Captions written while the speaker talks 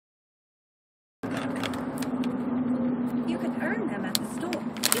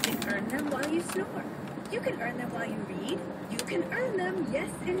you snore. You can earn them while you read. You can earn them, yes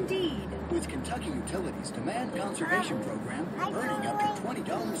indeed. With Kentucky Utilities' Demand Conservation Program, earning up to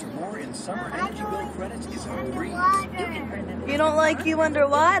 $20 or more in summer energy bill credits is a breeze. You can earn them. You don't like you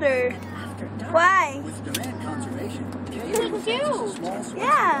underwater. After dark. Why? With Demand Conservation, KU sends a small switch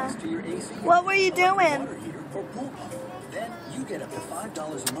Yeah. device to your AC. What were you doing? Water heater for pool pump. Then you get up to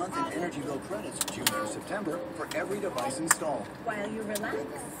 $5 a month in energy bill credits June through September for every device installed. While you relax.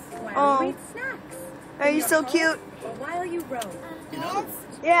 While Oh. you eat snacks. Are you so cute? Or while you roam. In other words,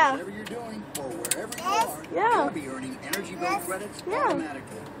 Yeah. whatever you're doing or wherever you are, Yeah. you'll be earning energy bill credits Yeah.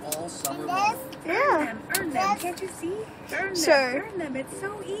 automatically all summer long. Yeah. Earn them, can't you see? Earn Sure. them, earn them, it's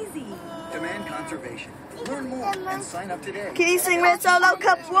so easy. Demand Conservation. Learn more and sign up today. Can you sing Red Solo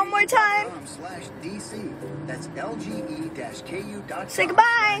Cup one more time? .com/DC. That's LGE-KU.com. Say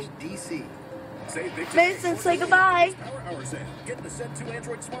goodbye. DC. Save big Mason, say goodbye. Power Hour sale. Get the Set 2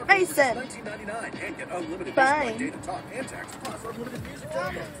 Android smartphone Mason. for $19.99 and get unlimited Bye. nationwide data talk and text plus unlimited music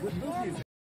downloads with Move Music.